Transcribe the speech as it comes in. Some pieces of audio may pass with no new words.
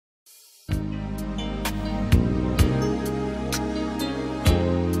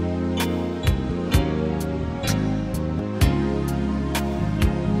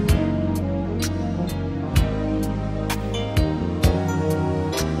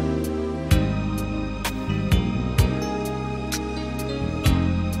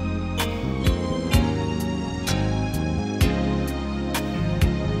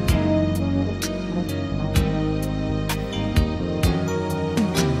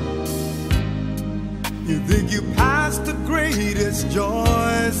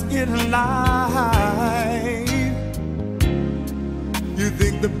joys in life. You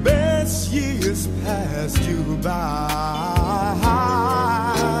think the best years passed you by.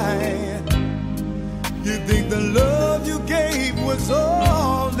 You think the love you gave was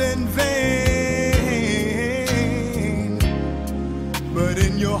all in vain. But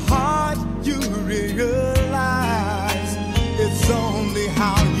in your heart you realize it's only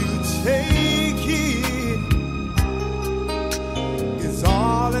how you take it. It's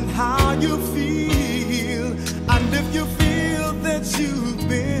all in how you feel. And if you feel that you've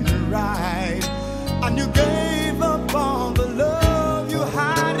been right, and you gave up all the love you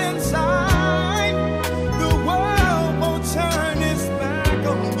had inside, the world won't turn its back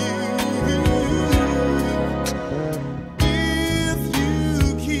on you. If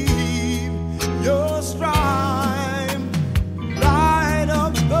you keep your stride, light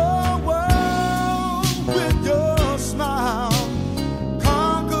up the world with your smile,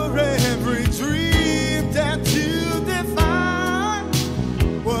 conquer every dream that you define,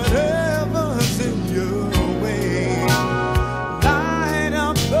 whatever's in your way. Light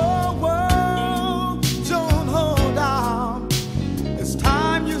up the world, don't hold out. It's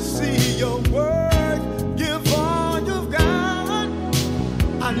time you see your worth, give all you've got,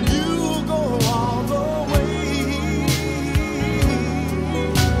 and you'll go all the way.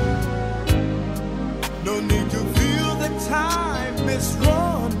 No need to feel the time is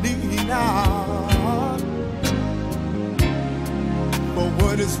running out. For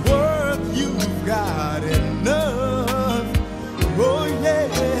what it's worth, you've got enough. Oh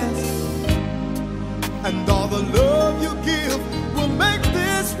yes. And all the love you give will make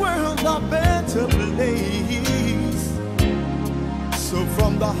this world a better place. So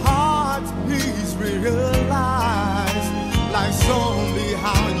from the heart, please realize life's only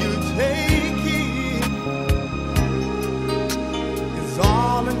how you take it. It's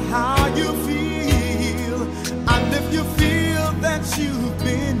all in how you feel. And if you feel that you've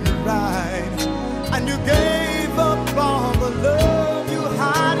been right, and you gave up all the love you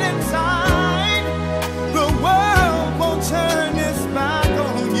had inside, the world won't turn its back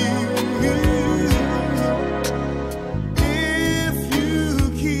on you. If you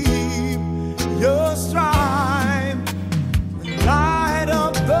keep your stride, light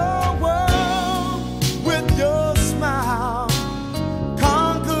up the world with your smile,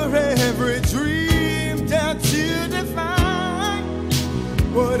 conquer every dream that you define,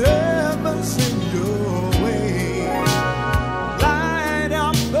 whatever's in your way. Light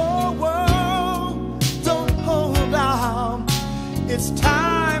up the world, don't hold out. It's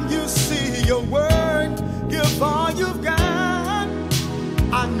time you see your word, give all you've got,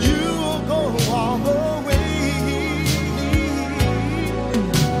 and you'll go all the way.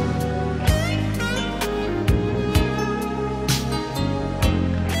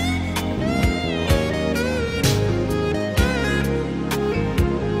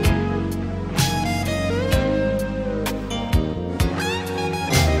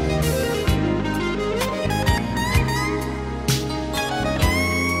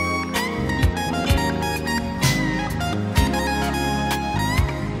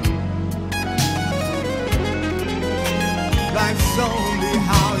 Life's only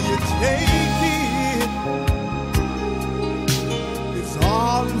how you take it. It's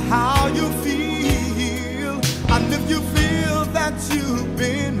all in how you feel. And if you feel that you've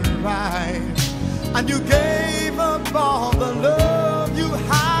been right, and you get